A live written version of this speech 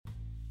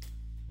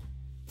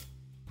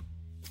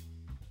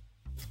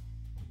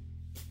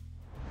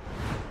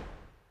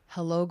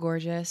Hello,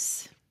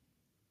 gorgeous.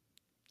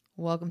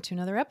 Welcome to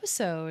another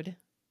episode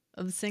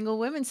of the Single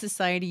Women's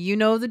Society. You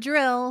know the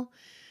drill.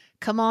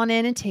 Come on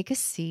in and take a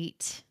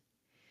seat.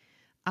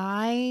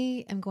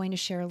 I am going to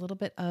share a little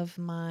bit of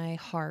my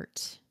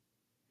heart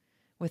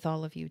with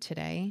all of you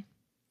today.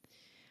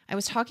 I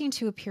was talking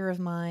to a peer of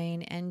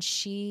mine and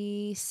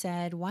she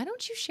said, "Why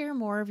don't you share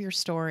more of your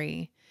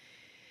story?"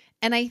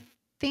 And I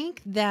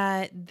think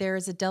that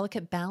there's a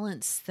delicate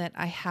balance that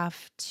I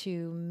have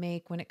to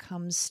make when it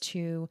comes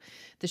to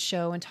the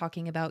show and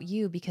talking about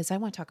you, because I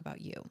want to talk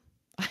about you.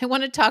 I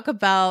want to talk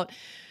about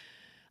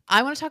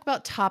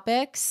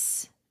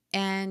topics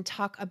and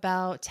talk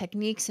about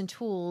techniques and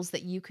tools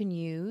that you can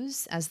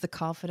use as the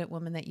confident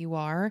woman that you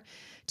are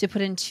to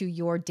put into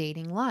your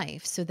dating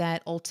life so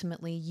that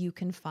ultimately you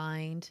can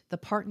find the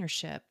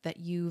partnership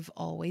that you've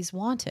always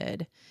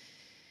wanted.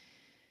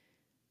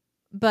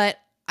 But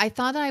I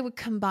thought I would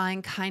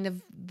combine kind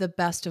of the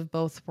best of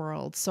both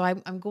worlds. So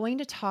I'm going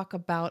to talk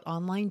about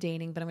online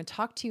dating, but I'm going to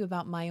talk to you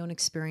about my own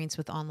experience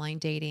with online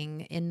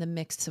dating in the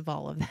mix of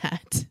all of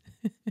that.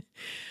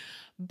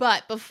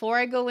 But before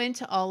I go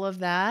into all of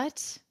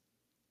that,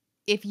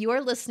 if you are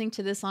listening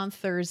to this on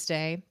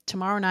Thursday,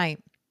 tomorrow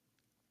night,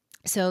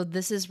 so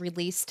this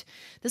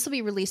will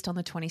be released on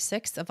the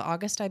 26th of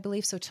August, I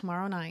believe. So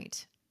tomorrow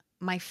night,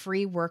 my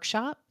free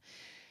workshop,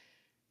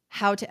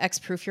 How to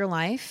X-Proof Your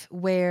Life,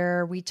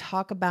 where we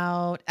talk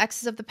about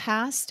exes of the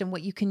past and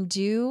what you can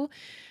do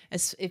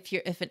as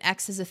if an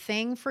ex is a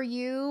thing for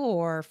you,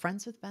 or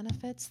friends with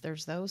benefits,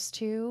 there's those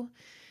too.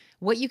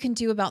 What you can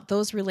do about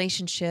those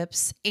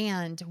relationships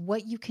and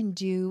what you can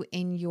do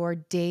in your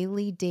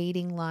daily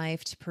dating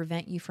life to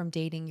prevent you from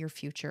dating your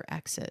future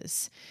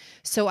exes.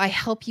 So I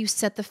help you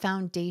set the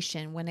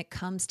foundation when it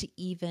comes to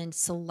even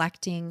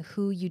selecting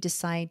who you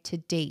decide to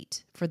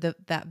date for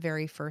that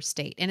very first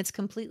date. And it's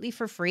completely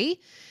for free.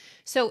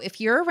 So if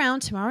you're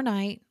around tomorrow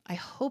night, I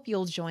hope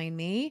you'll join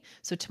me.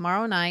 So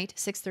tomorrow night,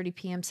 6:30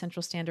 p.m.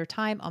 Central Standard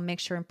Time, I'll make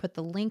sure and put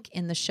the link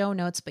in the show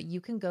notes, but you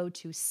can go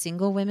to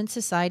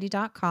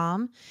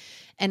singlewomensociety.com,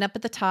 and up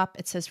at the top,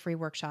 it says free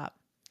workshop.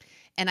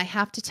 And I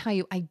have to tell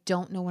you, I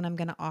don't know when I'm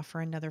going to offer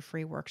another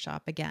free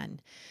workshop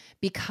again,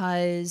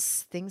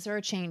 because things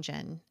are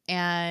changing,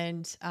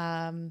 and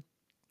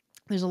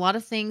there's a lot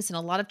of things and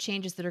a lot of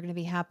changes that are going to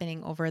be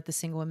happening over at the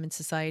Single Women's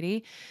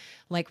Society.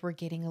 Like, we're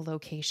getting a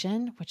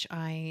location, which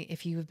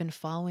if you have been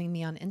following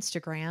me on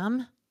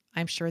Instagram,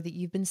 I'm sure that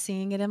you've been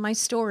seeing it in my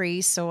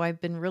stories. So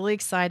I've been really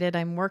excited.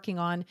 I'm working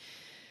on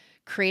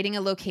creating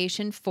a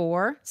location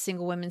for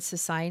Single Women's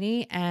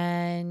Society,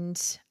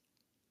 and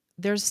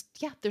there's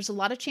a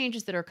lot of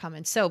changes that are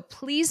coming. So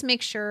please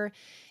make sure,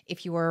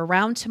 if you are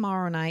around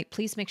tomorrow night,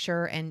 please make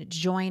sure and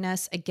join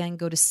us. Again,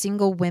 go to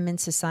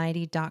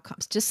singlewomensociety.com.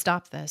 Just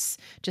stop this.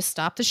 Just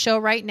stop the show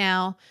right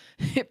now.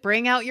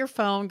 Bring out your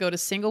phone, go to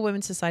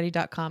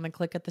singlewomensociety.com and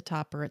click at the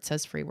top where it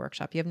says free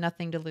workshop. You have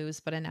nothing to lose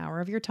but an hour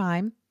of your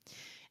time,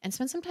 and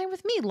spend some time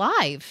with me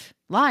live.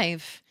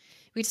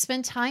 We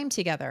spend time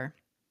together.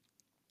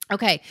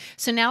 Okay,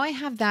 so now I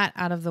have that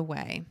out of the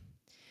way.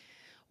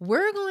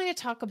 We're going to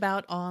talk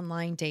about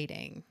online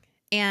dating,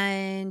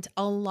 and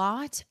a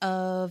lot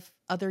of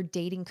other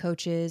dating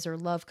coaches or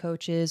love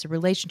coaches or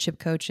relationship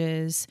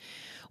coaches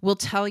will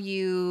tell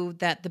you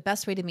that the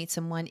best way to meet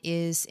someone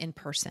is in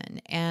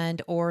person,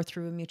 and or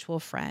through a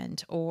mutual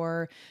friend,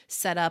 or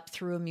set up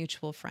through a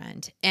mutual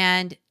friend.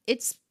 And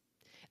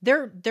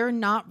they're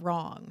not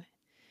wrong.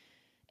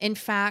 In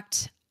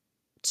fact,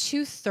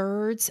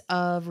 2/3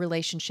 of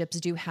relationships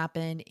do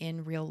happen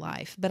in real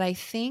life. But I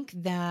think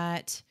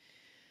that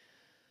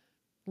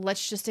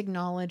let's just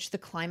acknowledge the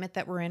climate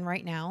that we're in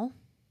right now.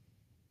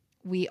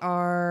 We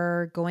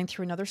are going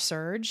through another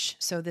surge.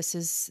 So this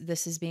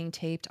is being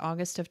taped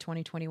August of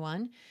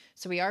 2021.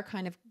 So we are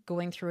kind of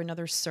going through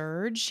another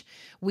surge.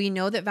 We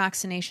know that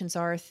vaccinations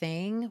are a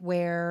thing,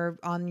 where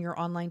on your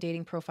online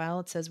dating profile,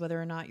 it says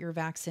whether or not you're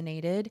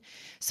vaccinated.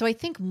 So I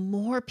think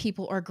more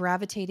people are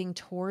gravitating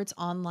towards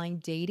online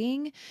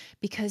dating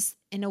because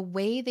in a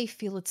way they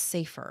feel it's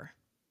safer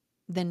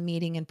than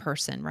meeting in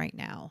person right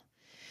now.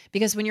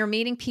 Because when you're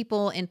meeting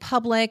people in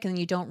public and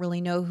you don't really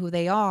know who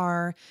they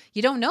are,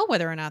 you don't know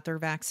whether or not they're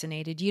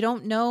vaccinated. You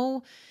don't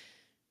know.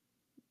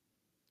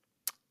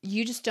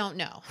 You just don't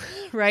know,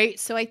 right?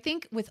 So I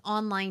think with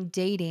online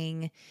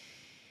dating,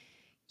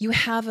 you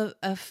have a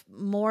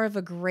more of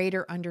a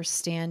greater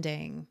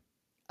understanding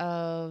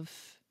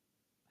of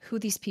who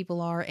these people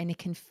are, and it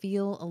can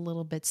feel a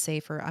little bit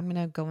safer. I'm going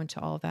to go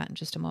into all of that in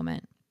just a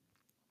moment.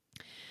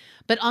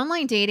 But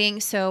online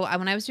dating, so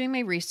when I was doing my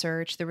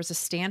research, there was a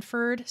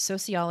Stanford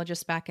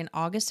sociologist back in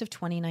August of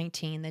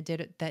 2019 that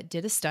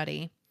did a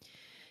study.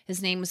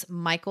 His name was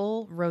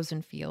Michael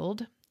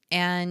Rosenfield,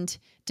 and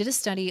did a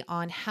study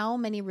on how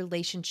many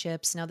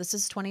relationships, now this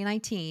is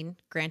 2019,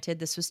 granted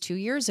this was 2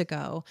 years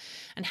ago,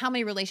 and how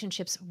many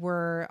relationships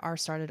are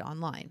started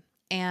online.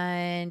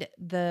 And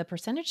the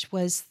percentage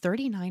was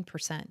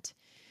 39%.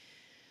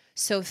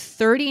 So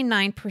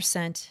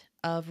 39%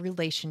 of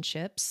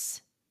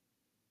relationships,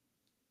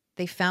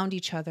 they found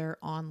each other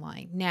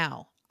online.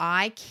 Now,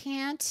 I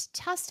can't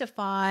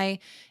testify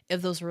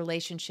if those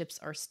relationships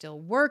are still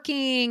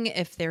working,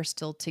 if they're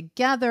still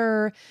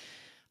together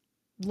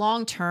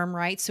long term,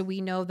 right? So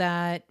we know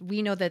that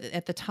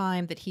at the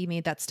time that he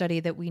made that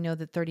study, that we know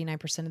that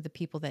 39% of the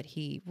people that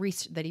he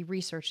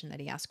researched and that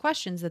he asked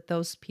questions, that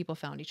those people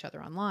found each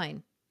other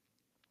online.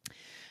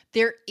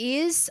 There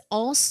is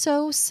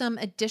also some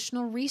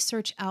additional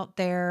research out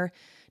there.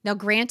 Now,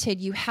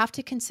 granted, you have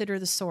to consider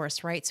the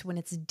source, right? So when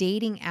it's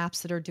dating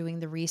apps that are doing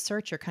the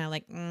research, you're kind of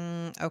like,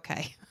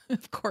 okay,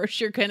 of course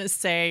you're going to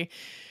say,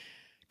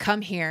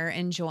 come here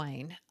and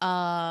join.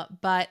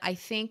 But I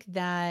think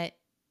that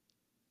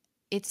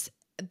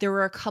there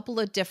were a couple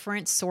of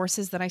different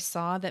sources that I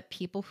saw that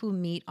people who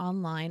meet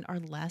online are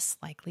less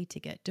likely to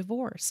get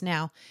divorced.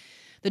 Now,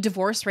 the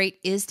divorce rate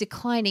is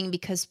declining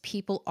because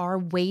people are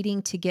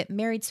waiting to get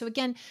married. So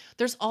again,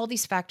 there's all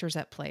these factors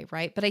at play,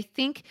 right? But I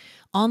think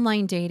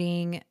online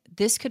dating,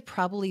 this could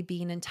probably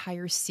be an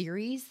entire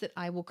series that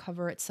I will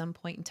cover at some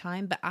point in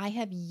time, but I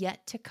have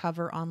yet to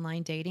cover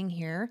online dating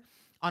here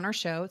on our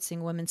show at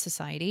Single Women's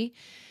Society.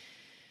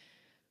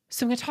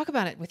 So I'm going to talk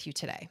about it with you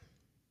today.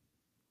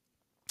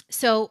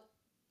 So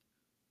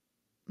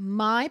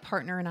my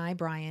partner and I,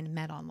 Brian,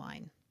 met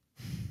online.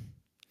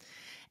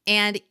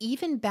 And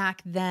even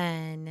back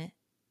then,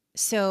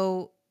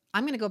 so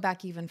I'm going to go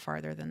back even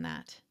farther than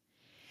that.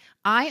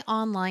 I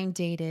online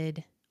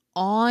dated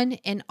on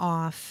and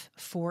off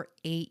for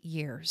 8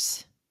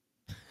 years.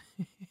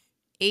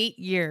 8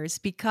 years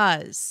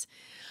because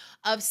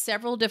of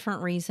several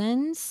different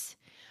reasons,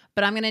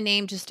 but I'm going to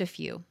name just a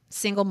few.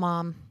 Single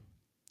mom.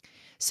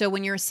 So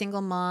when you're a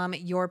single mom,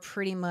 you're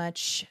pretty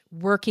much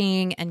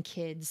working and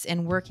kids.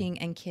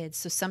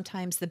 So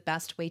sometimes the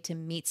best way to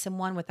meet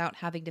someone without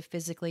having to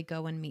physically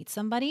go and meet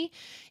somebody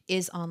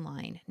is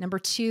online. Number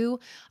 2,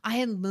 I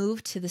had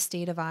moved to the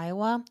state of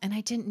Iowa and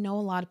I didn't know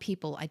a lot of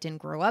people. I didn't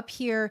grow up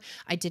here.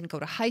 I didn't go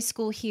to high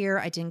school here.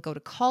 I didn't go to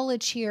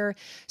college here.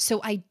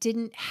 So I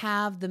didn't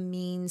have the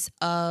means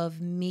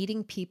of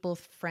meeting people,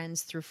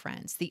 friends through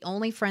friends. The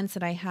only friends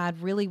that I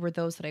had really were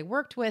those that I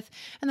worked with,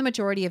 and the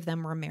majority of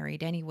them were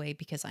married anyway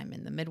because I'm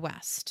in the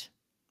Midwest,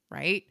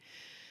 right?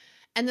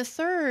 And the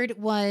third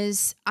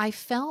was I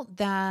felt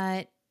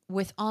that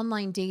with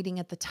online dating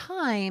at the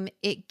time,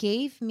 it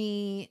gave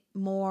me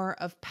more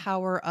of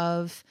power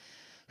of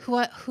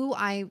who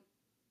I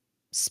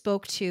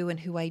spoke to and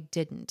who I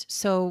didn't.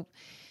 So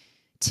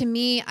to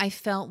me, I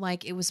felt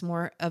like it was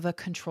more of a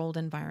controlled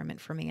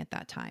environment for me at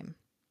that time.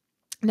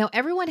 Now,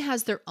 everyone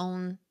has their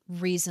own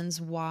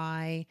reasons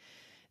why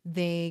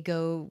they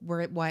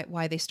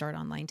why they start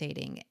online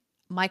dating.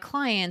 My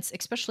clients,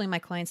 especially my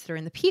clients that are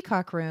in the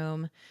Peacock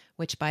Room,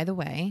 which, by the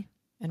way,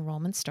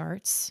 enrollment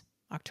starts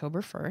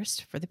October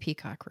 1st for the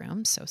Peacock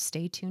Room. So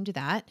stay tuned to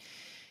that.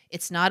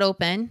 It's not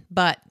open,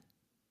 but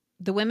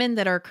the women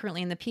that are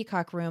currently in the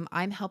Peacock Room,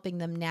 I'm helping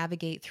them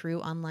navigate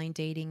through online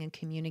dating and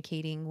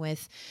communicating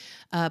with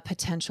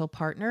potential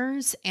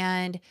partners.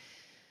 And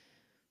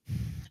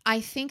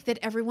I think that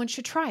everyone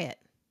should try it.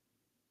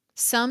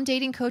 Some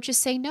dating coaches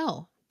say,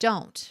 no,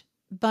 don't.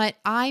 But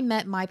I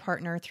met my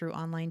partner through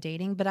online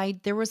dating,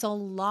 but there was a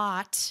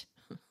lot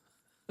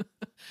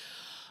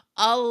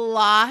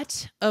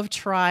of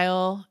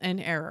trial and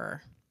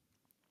error.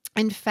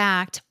 In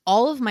fact,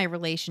 all of my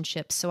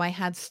relationships, so I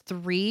had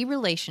 3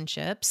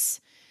 relationships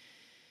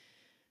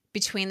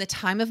between the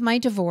time of my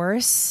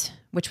divorce,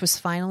 which was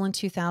final in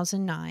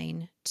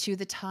 2009, to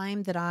the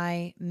time that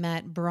I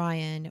met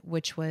Brian,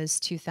 which was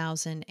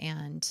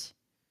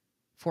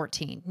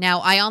 2014. Now,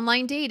 I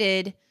online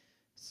dated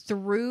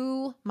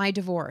through my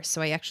divorce. So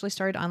I actually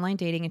started online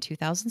dating in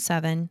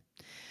 2007,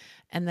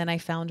 and then I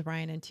found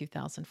Brian in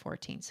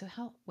 2014. So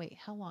how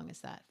long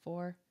is that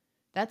for?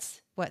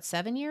 That's what,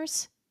 7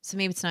 years? So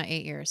maybe it's not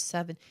 8 years,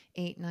 7,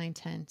 8, 9,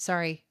 10.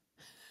 Sorry.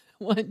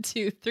 1,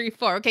 2, 3,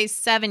 4. Okay.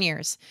 7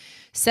 years,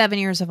 7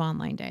 years of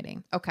online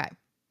dating. Okay.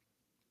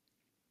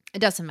 It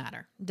doesn't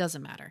matter.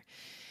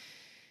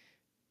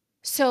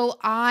 So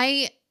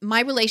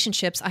my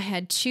relationships, I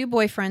had 2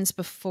 boyfriends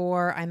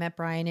before I met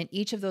Brian, and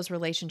each of those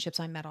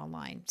relationships I met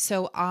online.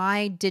 So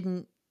I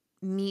didn't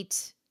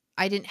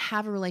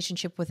have a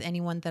relationship with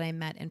anyone that I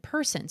met in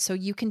person. So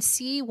you can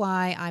see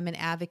why I'm an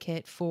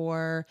advocate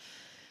for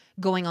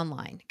going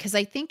online. Because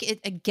I think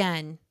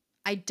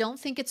I don't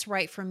think it's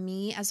right for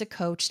me as a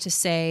coach to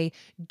say,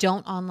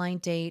 don't online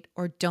date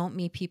or don't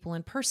meet people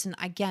in person.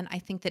 Again, I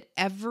think that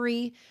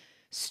every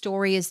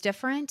story is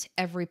different.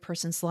 Every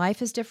person's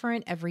life is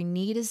different. Every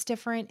need is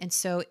different. And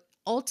so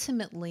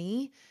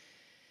ultimately,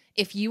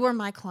 if you are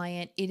my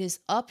client, it is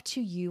up to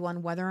you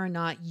on whether or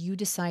not you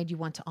decide you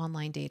want to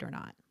online date or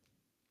not.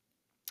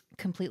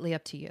 Completely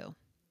up to you.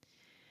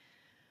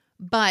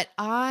 But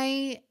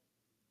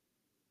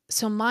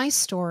so my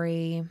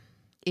story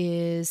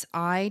is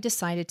I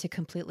decided to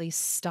completely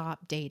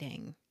stop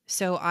dating.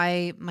 So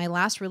my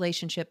last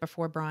relationship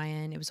before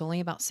Brian, it was only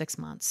about 6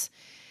 months.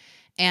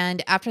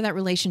 And after that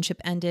relationship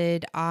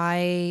ended,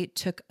 I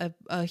took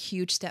a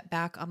huge step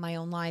back on my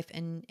own life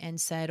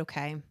and said,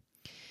 okay,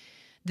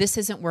 this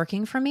isn't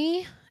working for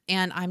me.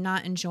 and I'm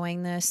not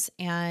enjoying this.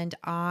 And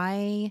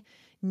I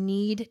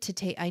needed to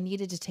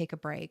take a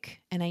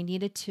break, and I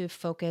needed to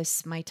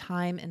focus my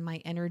time and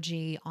my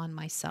energy on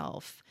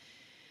myself.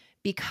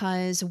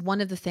 Because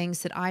one of the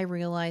things that I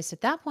realized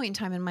at that point in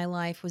time in my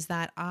life was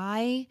that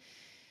I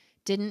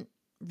didn't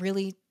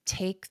really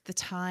take the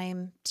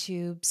time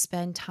to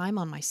spend time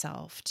on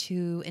myself,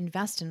 to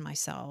invest in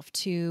myself,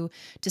 to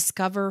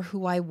discover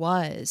who I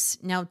was.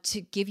 Now,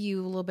 to give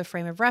you a little bit of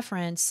frame of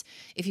reference,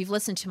 if you've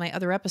listened to my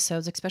other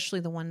episodes, especially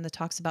the one that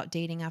talks about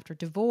dating after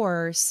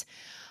divorce,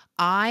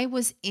 I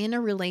was in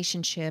a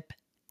relationship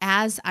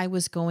as I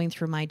was going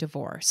through my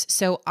divorce.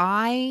 So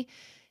I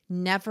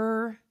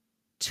never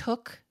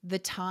took the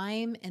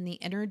time and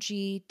the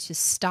energy to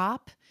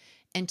stop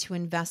and to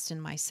invest in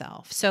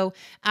myself. So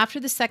after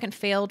the second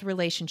failed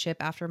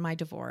relationship after my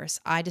divorce,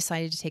 I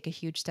decided to take a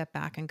huge step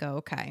back and go,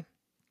 okay,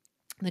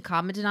 the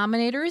common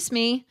denominator is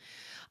me.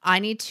 I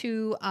need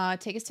to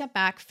take a step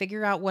back,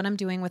 figure out what I'm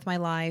doing with my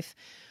life,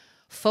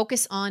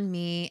 focus on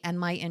me and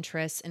my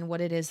interests and what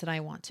it is that I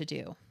want to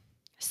do.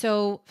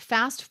 So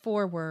fast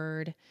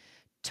forward,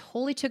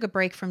 totally took a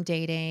break from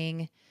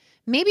dating.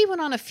 Maybe went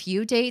on a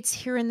few dates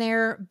here and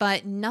there,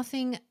 but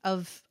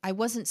I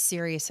wasn't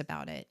serious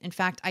about it. In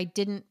fact, I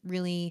didn't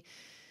really,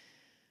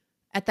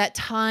 at that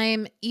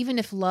time, even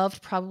if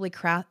love probably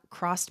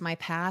crossed my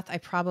path, I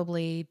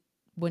probably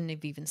wouldn't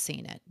have even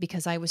seen it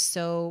because I was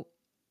so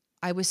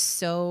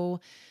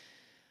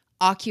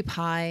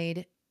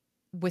occupied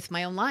with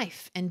my own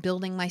life and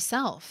building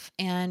myself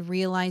and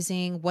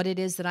realizing what it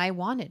is that I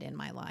wanted in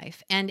my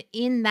life. And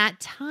in that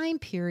time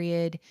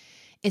period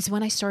is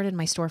when I started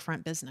my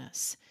storefront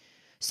business.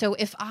 So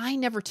if I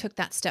never took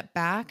that step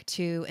back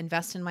to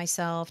invest in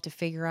myself, to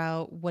figure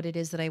out what it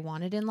is that I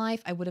wanted in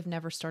life, I would have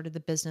never started the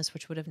business,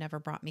 which would have never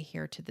brought me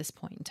here to this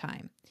point in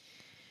time.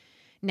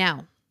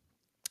 Now,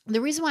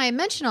 the reason why I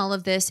mention all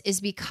of this is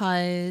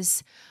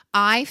because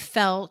I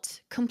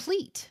felt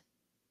complete,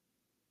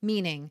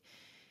 meaning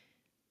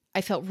I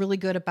felt really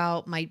good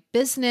about my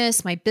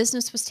business. My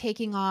business was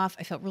taking off.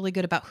 I felt really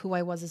good about who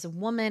I was as a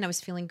woman. I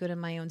was feeling good in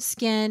my own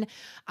skin.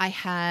 I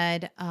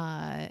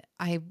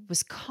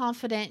was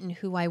confident in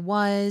who I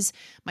was.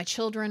 My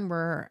children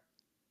were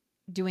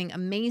doing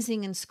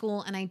amazing in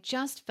school. And I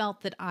just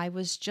felt that I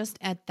was just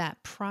at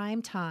that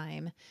prime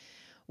time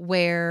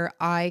where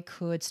I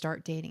could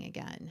start dating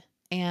again.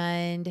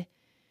 And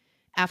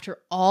after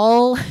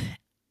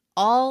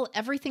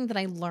everything that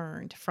I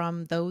learned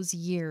from those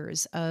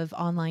years of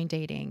online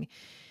dating,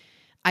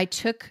 I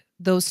took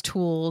those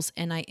tools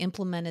and I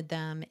implemented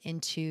them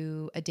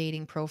into a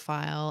dating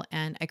profile,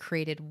 and I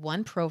created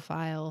one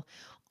profile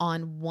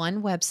on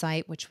one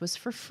website, which was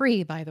for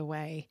free, by the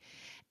way.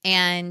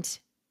 And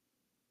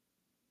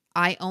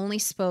I only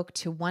spoke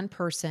to one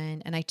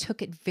person, and I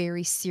took it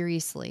very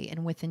seriously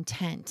and with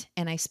intent.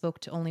 And I spoke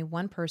to only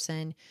one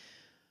person,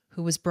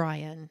 who was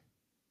Brian,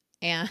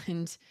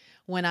 and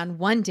went on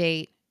one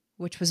date,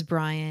 which was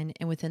Brian.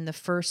 And within the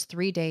first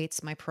 3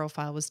 dates, my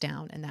profile was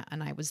down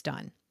and I was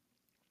done.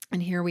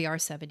 And here we are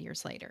 7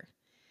 years later.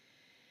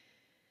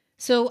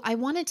 So I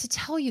wanted to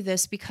tell you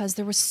this because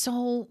there was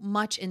so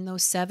much in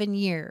those 7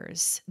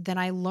 years that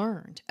I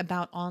learned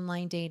about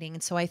online dating.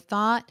 And so I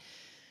thought,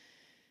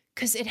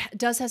 because it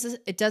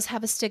does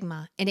have a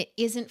stigma, and it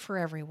isn't for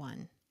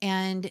everyone.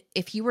 And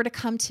if you were to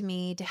come to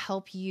me to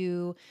help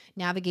you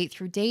navigate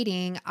through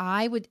dating,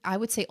 I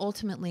would say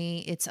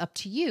ultimately it's up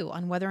to you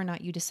on whether or not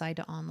you decide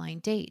to online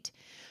date.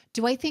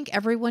 Do I think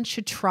everyone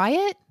should try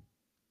it?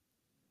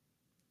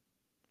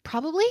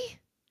 Probably.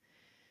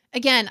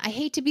 Again, I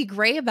hate to be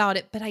gray about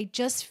it, but I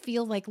just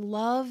feel like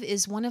love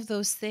is one of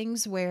those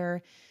things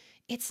where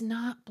it's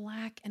not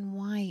black and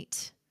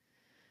white.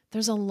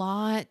 There's a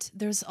lot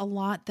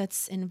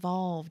that's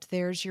involved.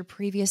 There's your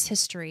previous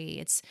history.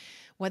 It's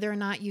whether or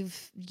not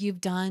you've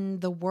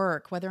done the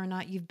work, whether or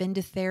not you've been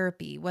to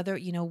therapy, whether,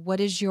 what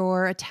is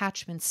your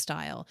attachment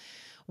style?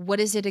 What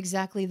is it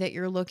exactly that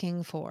you're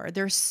looking for?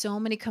 There's so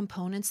many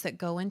components that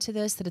go into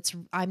this that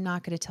I'm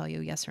not going to tell you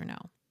yes or no.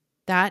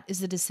 That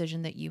is a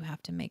decision that you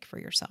have to make for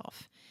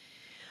yourself.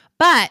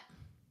 But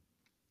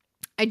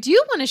I do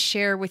want to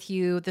share with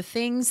you the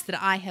things that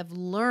I have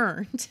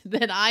learned,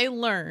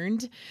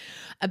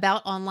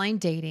 about online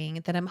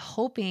dating, that I'm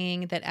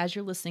hoping that as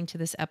you're listening to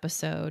this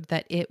episode,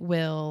 that it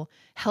will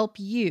help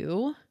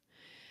you.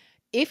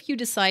 If you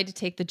decide to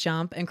take the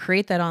jump and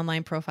create that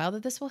online profile,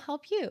 that this will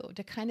help you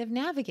to kind of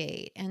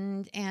navigate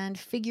and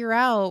figure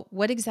out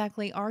what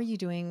exactly are you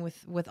doing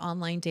with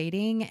online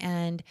dating.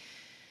 And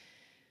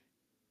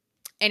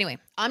anyway,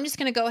 I'm just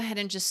going to go ahead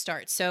and just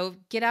start. So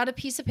get out a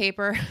piece of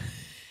paper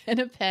and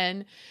a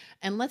pen,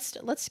 and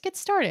let's get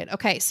started.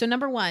 Okay, so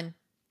number 1,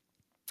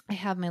 I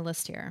have my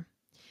list here.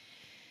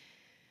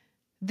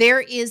 There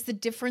is the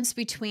difference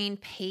between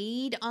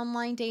paid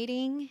online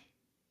dating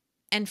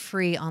and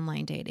free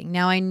online dating.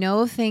 Now, I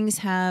know things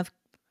have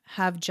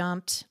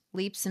jumped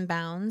leaps and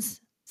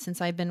bounds since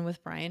I've been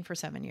with Brian for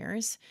 7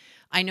 years.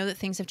 I know that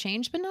things have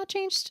changed, but not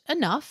changed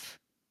enough.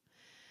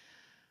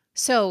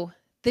 So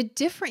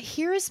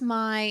here is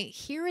my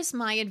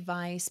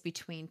advice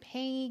between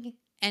paying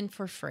and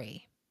for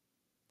free.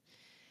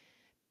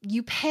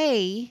 You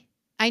pay.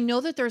 I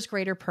know that there's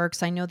greater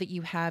perks. I know that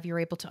you're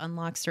able to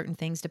unlock certain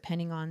things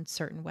depending on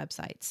certain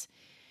websites.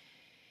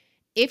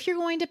 If you're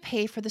going to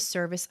pay for the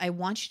service, I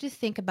want you to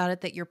think about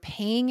it that you're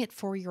paying it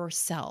for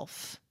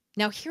yourself.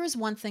 Now, here's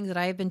one thing that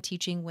I have been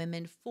teaching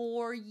women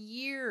for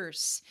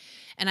years,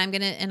 and I'm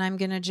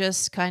going to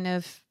just kind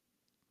of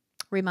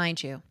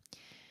remind you.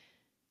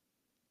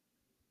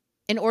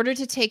 In order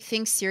to take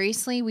things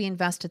seriously, we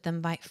invest in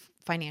them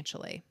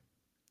financially.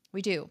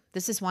 We do.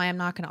 This is why I'm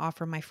not going to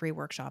offer my free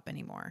workshop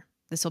anymore.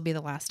 This will be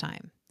the last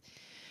time.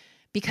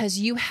 Because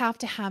you have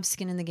to have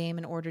skin in the game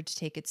in order to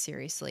take it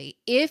seriously.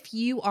 If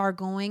you are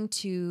going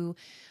to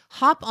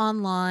hop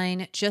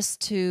online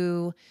just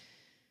to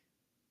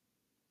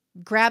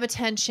grab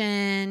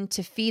attention,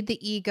 to feed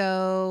the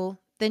ego,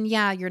 then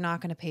yeah, you're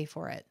not going to pay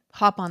for it.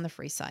 Hop on the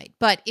free site.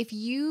 But if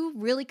you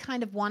really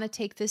kind of want to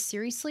take this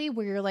seriously,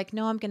 where you're like,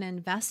 no, I'm going to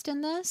invest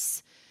in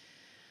this,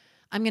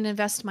 I'm going to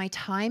invest my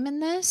time in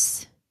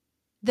this,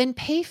 then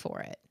pay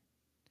for it.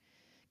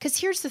 Because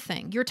here's the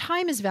thing, your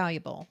time is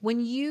valuable. When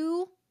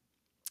you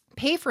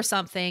pay for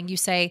something, you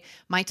say,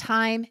 my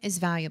time is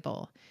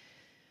valuable.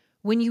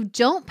 When you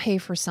don't pay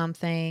for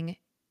something,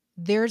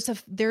 there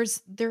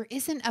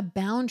isn't a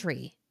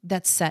boundary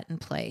that's set in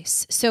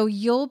place. So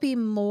you'll be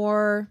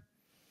more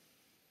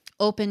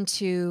open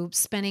to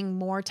spending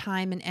more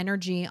time and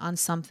energy on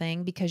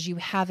something because you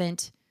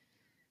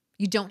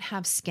don't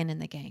have skin in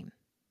the game.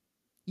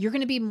 You're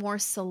going to be more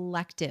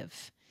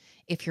selective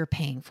if you're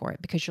paying for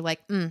it because you're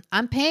like,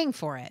 I'm paying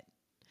for it.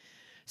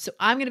 So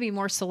I'm going to be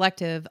more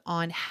selective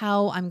on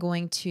how I'm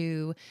going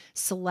to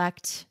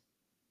select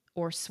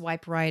or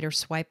swipe right or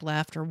swipe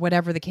left or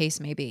whatever the case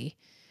may be,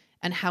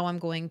 and how I'm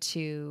going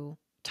to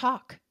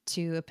talk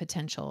to a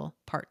potential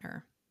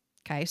partner.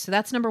 Okay, so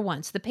that's number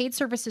one. So the paid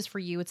service is for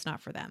you. It's not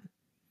for them.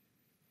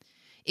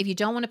 If you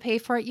don't want to pay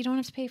for it, you don't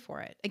have to pay for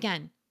it.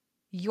 Again,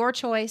 your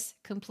choice,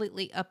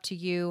 completely up to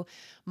you.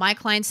 My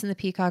clients in the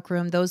Peacock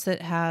Room, those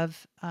that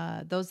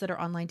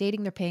are online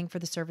dating, they're paying for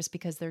the service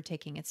because they're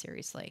taking it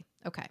seriously.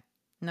 Okay,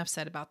 enough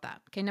said about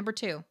that. Okay, number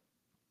two.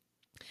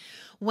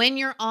 When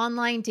you're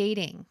online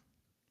dating,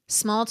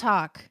 small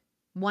talk,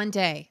 one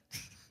day.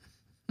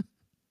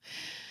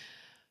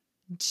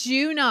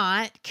 Do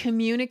not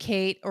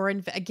communicate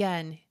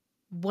again,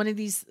 one of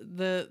these,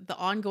 the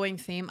ongoing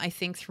theme I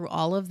think through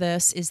all of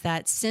this is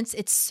that since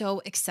it's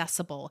so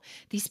accessible,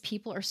 these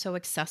people are so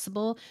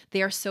accessible.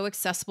 They are so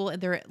accessible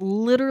and they're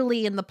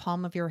literally in the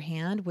palm of your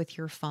hand with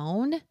your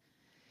phone.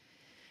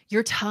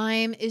 Your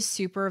time is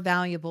super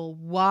valuable.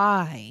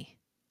 Why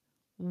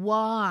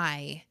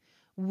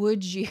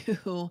would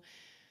you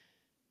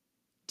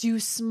do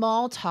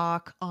small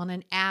talk on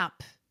an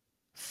app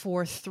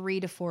for 3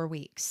 to 4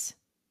 weeks?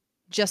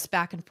 Just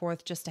back and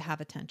forth just to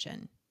have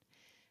attention.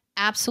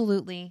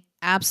 Absolutely,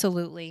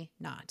 absolutely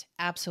not.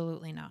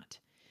 Absolutely not.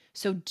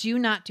 So do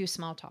not do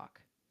small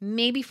talk.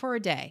 Maybe for a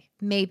day,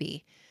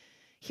 maybe.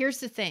 Here's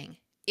the thing.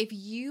 If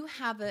you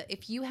have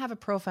a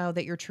profile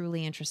that you're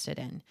truly interested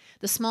in,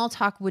 the small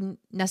talk wouldn't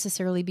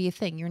necessarily be a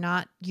thing. You're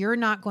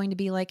not going to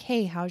be like,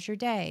 "Hey, how's your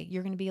day?"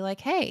 You're going to be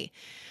like, "Hey,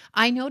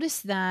 I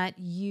noticed that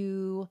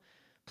you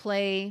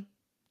play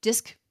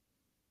disc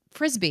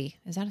frisbee."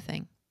 Is that a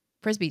thing?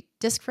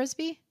 Disc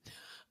frisbee?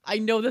 I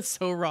know that's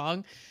so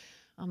wrong.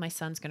 Oh, my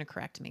son's going to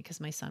correct me because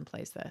my son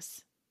plays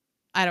this.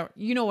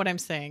 You know what I'm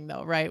saying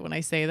though, right? When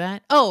I say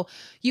that, oh,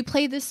 you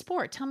play this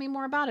sport. Tell me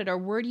more about it. Or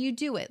where do you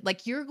do it?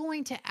 Like you're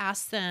going to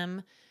ask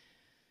them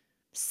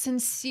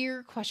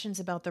sincere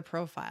questions about their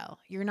profile.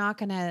 You're not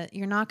going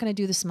to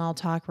do the small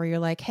talk where you're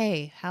like,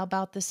 "Hey, how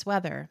about this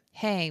weather?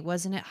 Hey,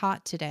 wasn't it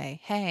hot today?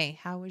 Hey,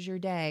 how was your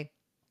day?"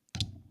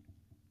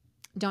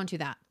 Don't do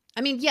that. I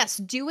mean, yes,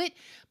 do it,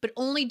 but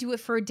only do it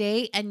for a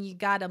day and you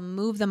got to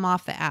move them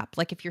off the app.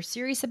 Like if you're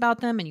serious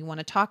about them and you want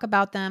to talk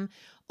about them,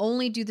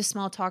 only do the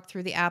small talk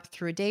through the app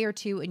through a day or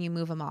two and you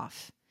move them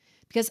off.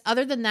 Because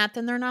other than that,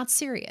 then they're not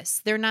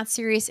serious. They're not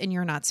serious and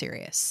you're not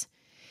serious.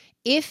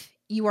 If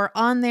you are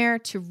on there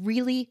to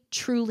really,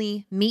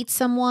 truly meet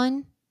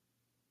someone,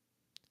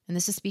 and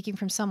this is speaking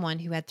from someone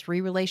who had 3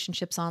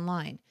 relationships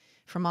online.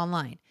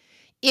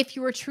 If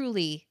you are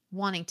truly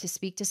wanting to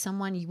speak to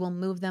someone, you will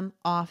move them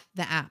off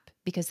the app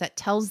because that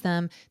tells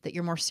them that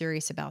you're more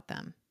serious about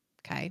them.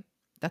 Okay.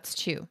 That's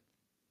 2.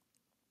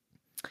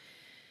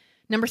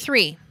 Number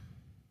 3,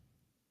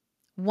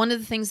 one of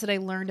the things that I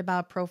learned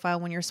about profile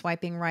when you're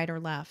swiping right or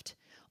left,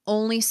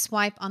 only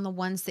swipe on the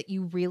ones that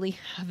you really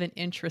have an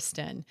interest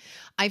in.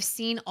 I've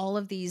seen all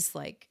of these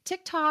like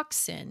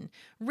TikToks and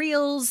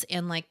reels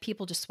and like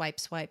people just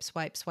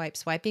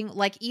swiping,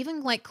 like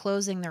even like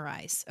closing their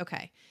eyes.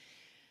 Okay.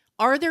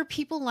 Are there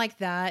people like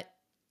that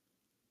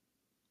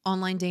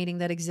online dating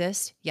that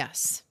exist?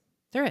 Yes,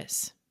 there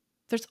is.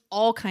 There's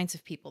all kinds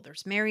of people.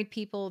 There's married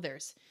people.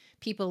 There's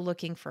people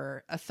looking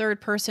for a third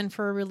person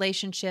for a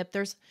relationship.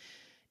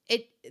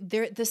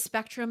 The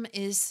spectrum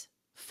is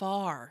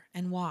far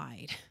and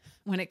wide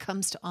when it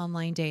comes to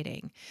online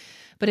dating.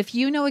 But if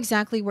you know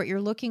exactly what you're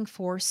looking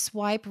for,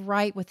 swipe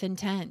right with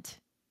intent.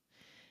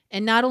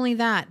 And not only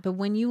that, but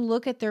when you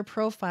look at their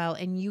profile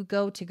and you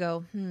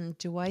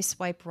do I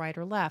swipe right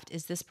or left?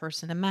 Is this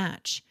person a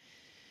match?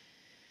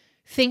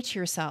 Think to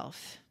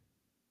yourself,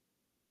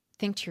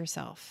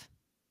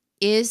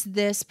 is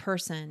this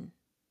person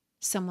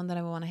someone that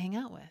I want to hang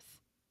out with?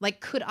 Like,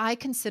 could I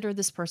consider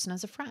this person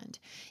as a friend?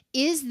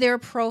 Is their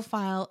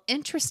profile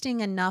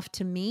interesting enough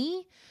to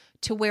me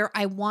to where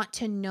I want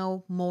to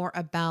know more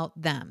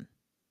about them?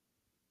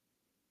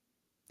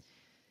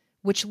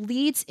 Which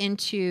leads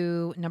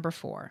into number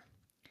 4.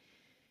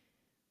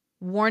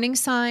 Warning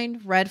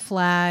sign, red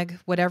flag,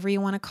 whatever you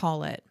want to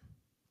call it.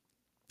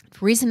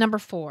 Reason number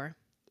 4,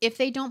 if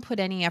they don't put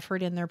any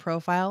effort in their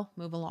profile,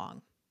 move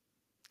along,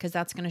 because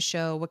that's going to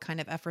show what kind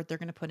of effort they're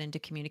going to put into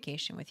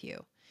communication with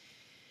you.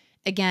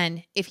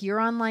 Again, if you're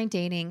online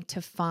dating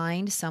to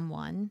find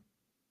someone,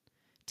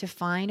 to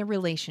find a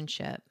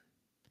relationship,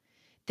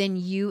 then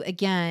you,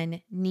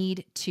 again,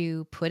 need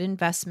to put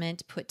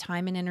investment, put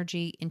time and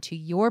energy into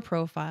your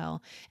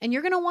profile, and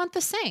you're going to want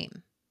the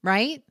same,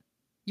 right?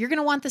 You're going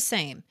to want the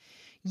same.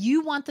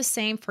 You want the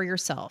same for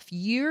yourself.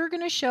 You're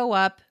going to show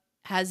up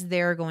as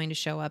they're going to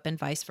show up and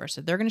vice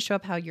versa. They're going to show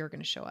up how you're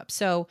going to show up.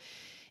 So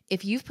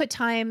if you've put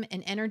time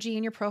and energy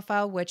in your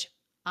profile, which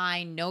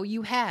I know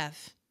you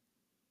have,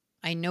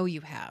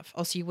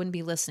 also you wouldn't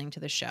be listening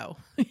to the show.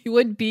 You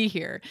wouldn't be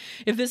here.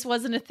 If this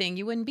wasn't a thing,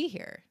 you wouldn't be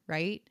here,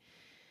 right?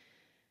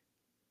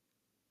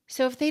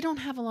 So if they don't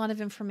have a lot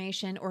of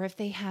information, or if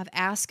they have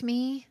ask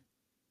me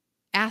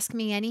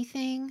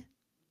anything,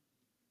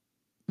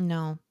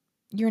 no,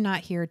 you're not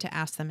here to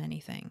ask them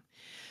anything.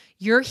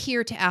 You're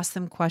here to ask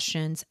them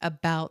questions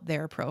about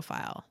their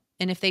profile.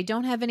 And if they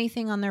don't have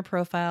anything on their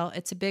profile,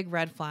 it's a big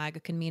red flag.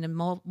 It can mean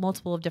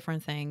multiple of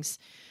different things,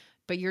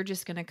 but you're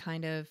just going to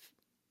kind of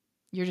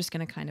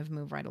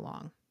move right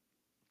along.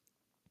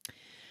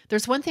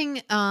 There's one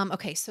thing.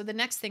 Okay. So the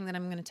next thing that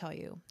I'm going to tell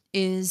you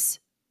is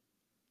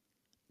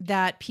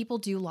that people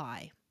do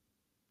lie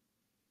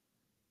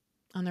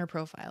on their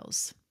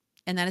profiles.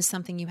 And that is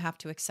something you have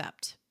to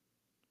accept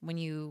when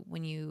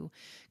you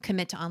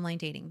commit to online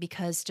dating,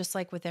 because just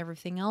like with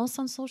everything else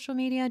on social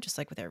media, just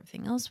like with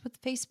everything else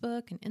with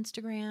Facebook and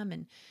Instagram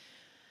and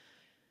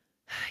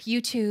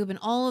YouTube and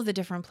all of the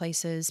different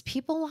places,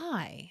 people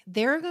lie.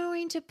 They're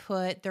going to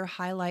put their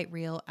highlight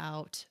reel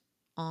out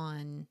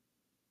on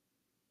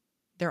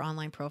their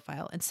online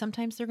profile. And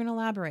sometimes they're going to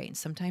elaborate, and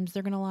sometimes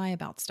they're going to lie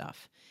about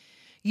stuff.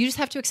 You just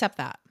have to accept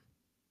that.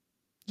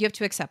 You have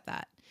to accept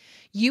that.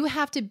 You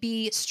have to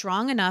be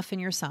strong enough in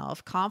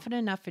yourself, confident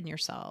enough in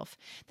yourself,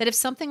 that if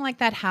something like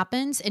that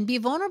happens, and be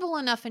vulnerable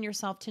enough in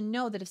yourself to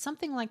know that if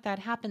something like that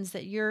happens,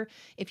 that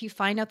if you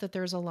find out that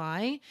there's a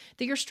lie,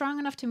 that you're strong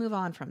enough to move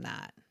on from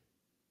that.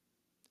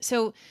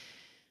 So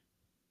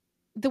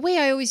the way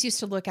I always used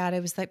to look at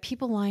it was that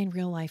people lie in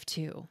real life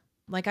too.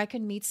 Like, I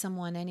could meet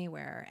someone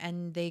anywhere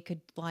and they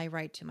could lie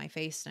right to my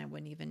face and I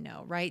wouldn't even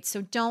know, right?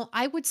 So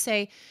I would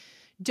say,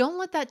 don't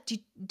let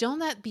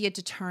that be a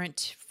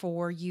deterrent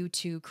for you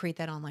to create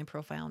that online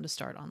profile and to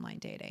start online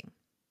dating.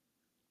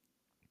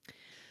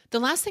 The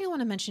last thing I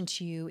want to mention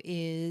to you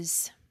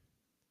is,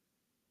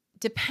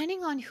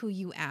 depending on who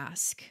you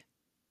ask,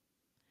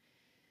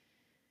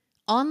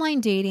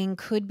 online dating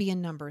could be a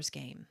numbers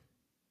game.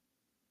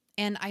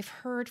 And I've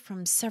heard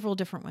from several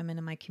different women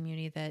in my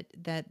community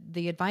that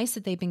the advice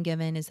that they've been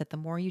given is that the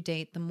more you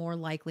date, the more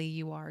likely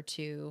you are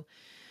to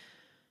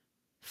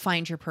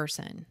find your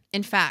person.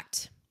 In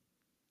fact,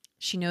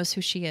 she knows who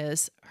she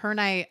is. Her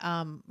and I,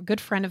 good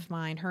friend of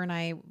mine,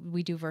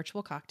 we do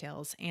virtual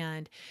cocktails.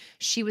 And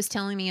she was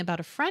telling me about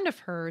a friend of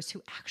hers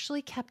who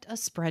actually kept a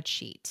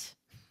spreadsheet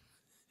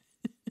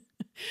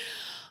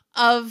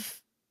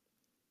of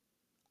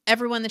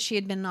everyone that she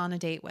had been on a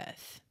date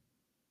with.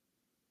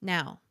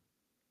 Now,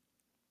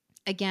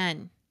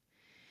 again,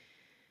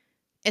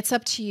 it's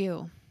up to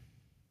you.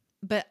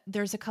 But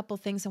there's a couple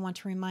things I want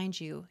to remind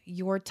you.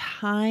 Your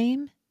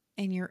time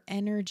and your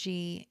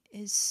energy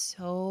is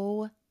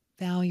so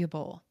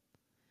valuable.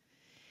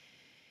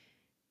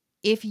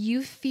 If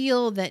you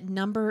feel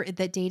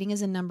that dating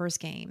is a numbers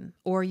game,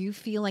 or you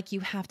feel like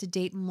you have to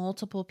date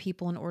multiple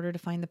people in order to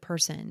find the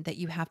person, that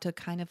you have to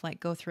kind of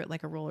like go through it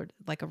like a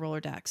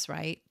Rolodex,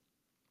 right?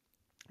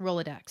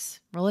 Rolodex.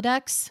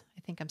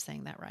 I think I'm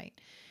saying that right.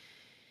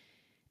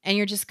 And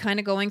you're just kind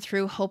of going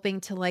through hoping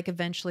to like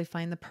eventually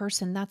find the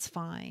person, that's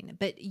fine.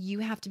 But you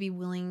have to be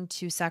willing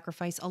to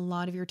sacrifice a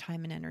lot of your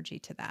time and energy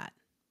to that.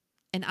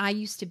 And I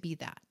used to be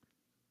that.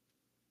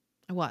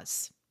 I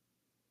was.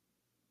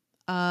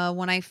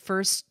 When I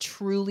first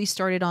truly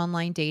started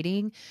online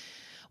dating,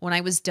 when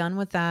I was done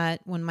with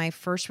that, when my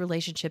first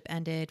relationship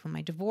ended, when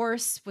my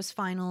divorce was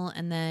final,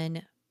 and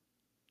then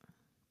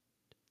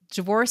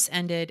divorce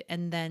ended,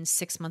 and then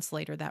 6 months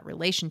later, that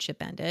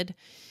relationship ended,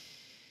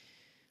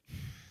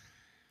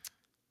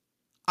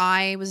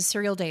 I was a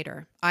serial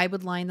dater. I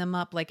would line them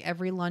up like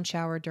every lunch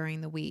hour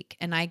during the week.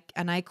 And I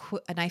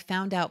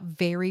found out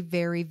very,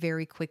 very,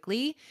 very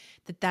quickly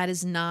that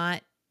was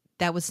not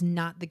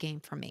the game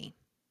for me.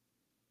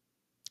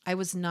 It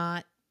was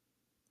not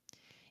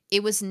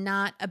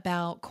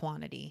about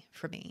quantity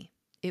for me.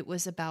 It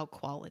was about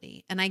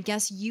quality. And I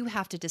guess you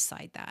have to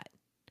decide that.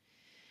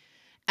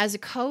 As a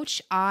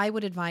coach, I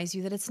would advise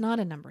you that it's not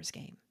a numbers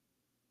game.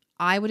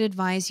 I would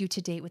advise you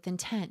to date with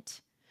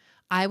intent.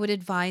 I would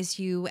advise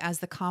you, as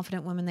the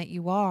confident woman that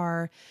you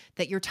are,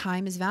 that your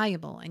time is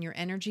valuable and your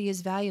energy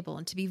is valuable,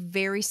 and to be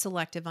very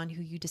selective on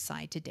who you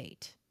decide to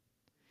date.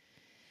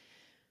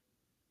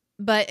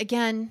 But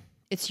again,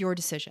 it's your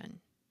decision.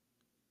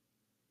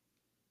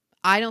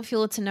 I don't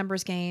feel it's a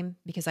numbers game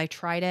because I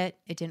tried it.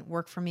 It didn't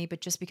work for me,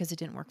 but just because it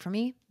didn't work for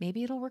me,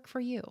 maybe it'll work for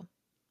you.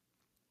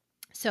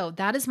 So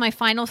that is my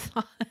final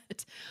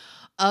thought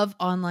of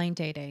online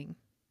dating.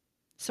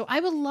 So I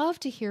would love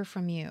to hear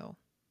from you.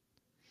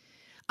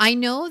 I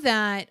know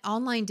that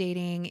online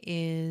dating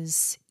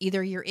is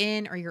either you're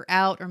in or you're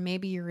out, or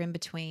maybe you're in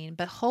between,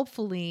 but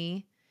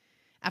hopefully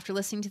after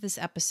listening to this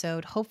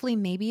episode, hopefully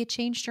maybe it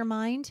changed your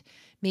mind.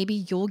 Maybe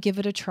you'll give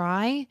it a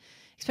try,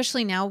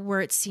 especially now where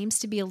it seems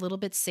to be a little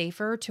bit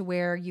safer, to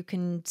where you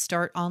can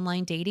start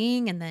online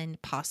dating and then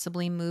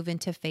possibly move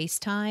into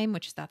FaceTime,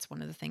 which that's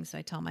one of the things that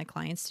I tell my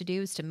clients to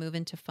do, is to move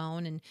into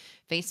phone and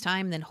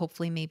FaceTime, and then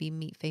hopefully maybe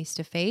meet face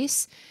to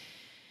face.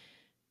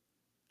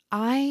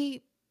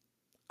 I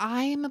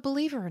am a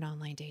believer in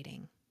online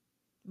dating,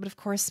 but of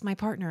course my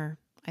partner,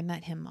 I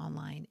met him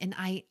online, and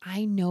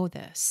I know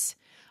this.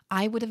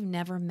 I would have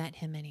never met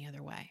him any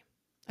other way.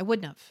 I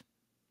wouldn't have.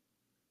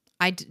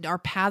 Our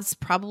paths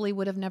probably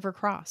would have never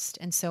crossed.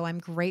 And so I'm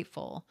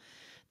grateful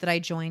that I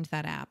joined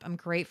that app. I'm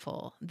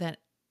grateful that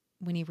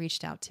when he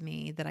reached out to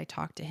me, that I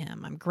talked to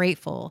him. I'm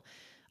grateful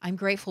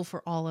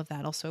for all of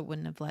that. Also, it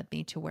wouldn't have led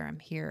me to where I'm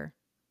here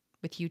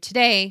with you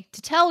today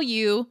to tell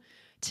you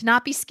to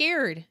not be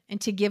scared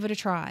and to give it a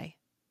try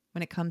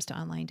when it comes to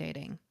online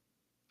dating.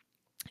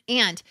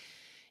 And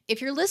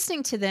if you're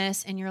listening to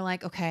this and you're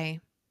like, okay,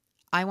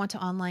 I want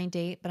to online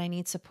date, but I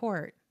need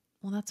support.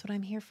 Well, that's what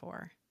I'm here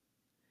for.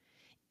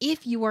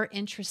 If you are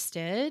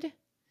interested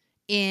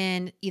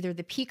in either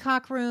the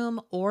Peacock Room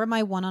or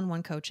my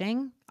one-on-one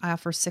coaching, I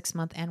offer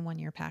 6-month and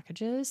 1-year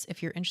packages.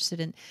 If you're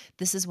interested in,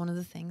 this is one of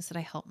the things that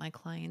I help my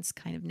clients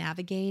kind of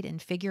navigate and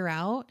figure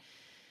out.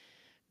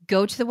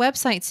 Go to the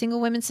website,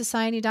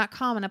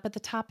 singlewomensociety.com, and up at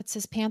the top it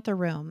says Panther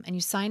Room, and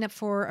you sign up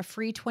for a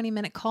free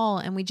 20-minute call,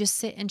 and we just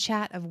sit and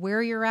chat of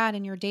where you're at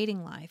in your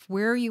dating life.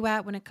 Where are you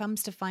at when it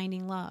comes to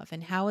finding love,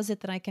 and how is it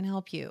that I can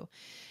help you,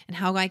 and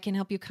how I can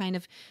help you kind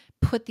of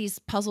put these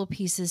puzzle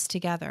pieces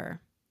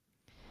together.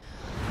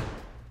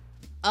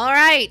 All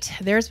right,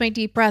 there's my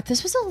deep breath.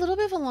 This was a little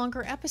bit of a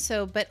longer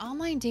episode, but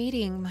online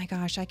dating, my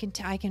gosh, I can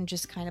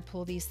just kind of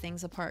pull these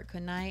things apart,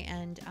 couldn't I?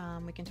 And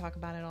we can talk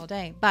about it all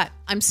day. But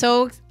I'm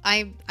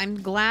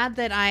glad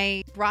that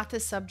I brought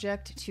this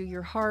subject to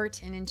your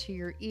heart and into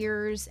your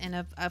ears. And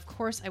of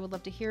course, I would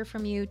love to hear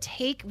from you.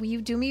 Will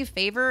you do me a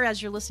favor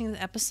as you're listening to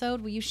the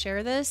episode? Will you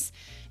share this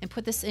and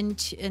put this in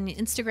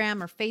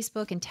Instagram or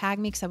Facebook and tag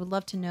me? Because I would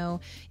love to know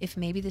if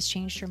maybe this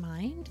changed your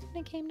mind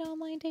when it came to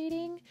online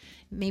dating.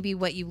 Maybe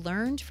what you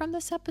learned from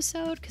this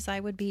episode, because I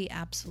would be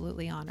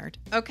absolutely honored.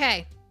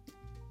 Okay.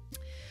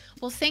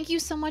 Well, thank you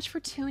so much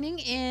for tuning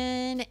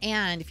in.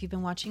 And if you've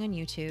been watching on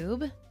YouTube,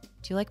 do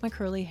you like my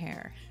curly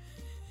hair?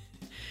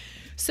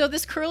 So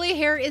this curly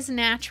hair is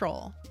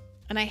natural,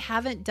 and I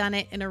haven't done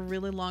it in a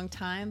really long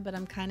time, but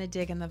I'm kind of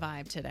digging the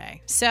vibe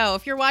today. So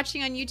if you're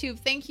watching on YouTube,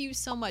 thank you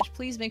so much.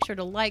 Please make sure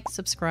to like,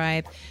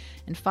 subscribe,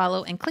 and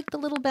follow, and click the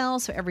little bell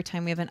so every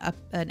time we have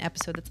an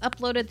episode that's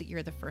uploaded that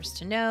you're the first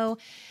to know.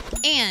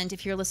 And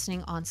if you're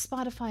listening on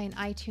Spotify and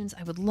iTunes,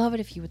 I would love it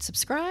if you would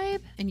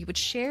subscribe and you would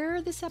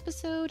share this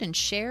episode and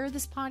share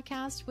this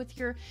podcast with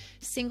your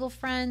single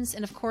friends.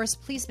 And of course,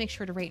 please make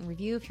sure to rate and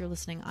review if you're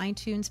listening on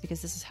iTunes,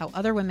 because this is how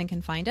other women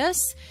can find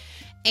us.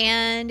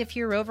 And if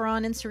you're over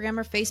on Instagram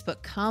or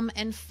Facebook, come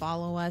and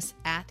follow us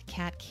at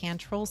Cat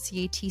Cantrill,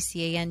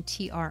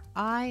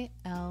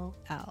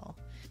 CATCANTRILL.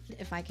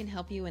 If I can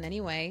help you in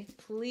any way,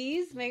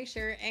 please make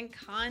sure and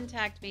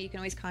contact me. You can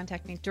always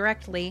contact me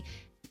directly,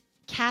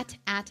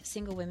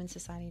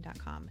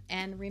 cat@singlewomensociety.com.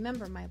 And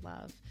remember, my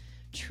love,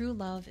 true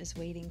love is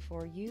waiting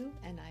for you,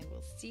 and I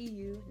will see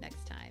you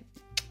next time.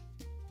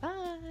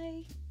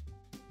 Bye.